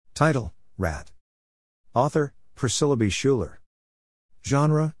Title: Rat. Author: Priscilla B. Shuler.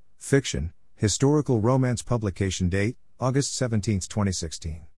 Genre: Fiction, Historical Romance. Publication date: August 17,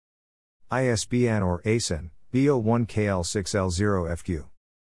 2016. ISBN or ASIN, B01KL6L0FQ.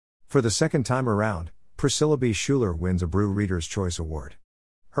 For the second time around, Priscilla B. Shuler wins a BREW Reader's Choice Award.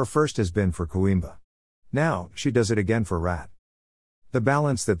 Her first has been for Coimbra. Now, she does it again for Rat. The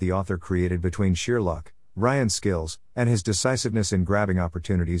balance that the author created between sheer luck, Ryan's skills, and his decisiveness in grabbing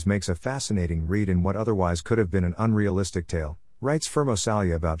opportunities makes a fascinating read in what otherwise could have been an unrealistic tale, writes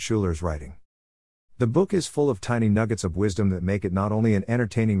Freshly-brewed about Shuler's writing. The book is full of tiny nuggets of wisdom that make it not only an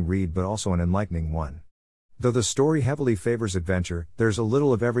entertaining read but also an enlightening one. Though the story heavily favors adventure, there's a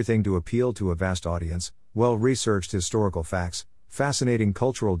little of everything to appeal to a vast audience: well-researched historical facts, fascinating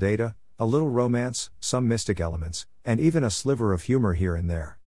cultural data, a little romance, some mystic elements, and even a sliver of humor here and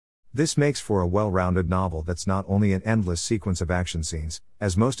there. This makes for a well-rounded novel that's not only an endless sequence of action scenes,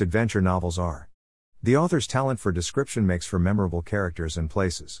 as most adventure novels are. The author's talent for description makes for memorable characters and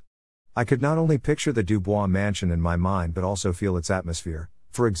places. I could not only picture the Dubois mansion in my mind but also feel its atmosphere,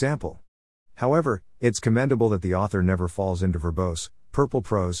 for example. However, it's commendable that the author never falls into verbose, purple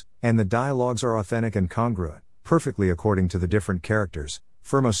prose, and the dialogues are authentic and congruent, perfectly according to the different characters,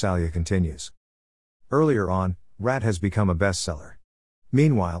 Freshly-brewed continues. Earlier on, Rat has become a bestseller.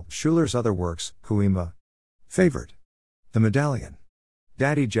 Meanwhile, Shuler's other works, Coimbra, Favored, The Medallion,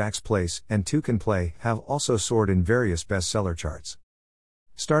 Daddy Jack's Place, and Two Can Play, have also soared in various bestseller charts.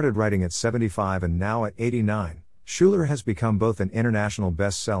 Started writing at 75 and now at 89, Shuler has become both an international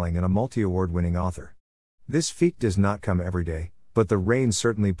best-selling and a multi-award-winning author. This feat does not come every day, but the rain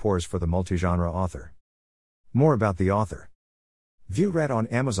certainly pours for the multi-genre author. More about the author. View Rat on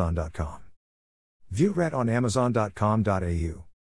Amazon.com. View Rat on Amazon.com.au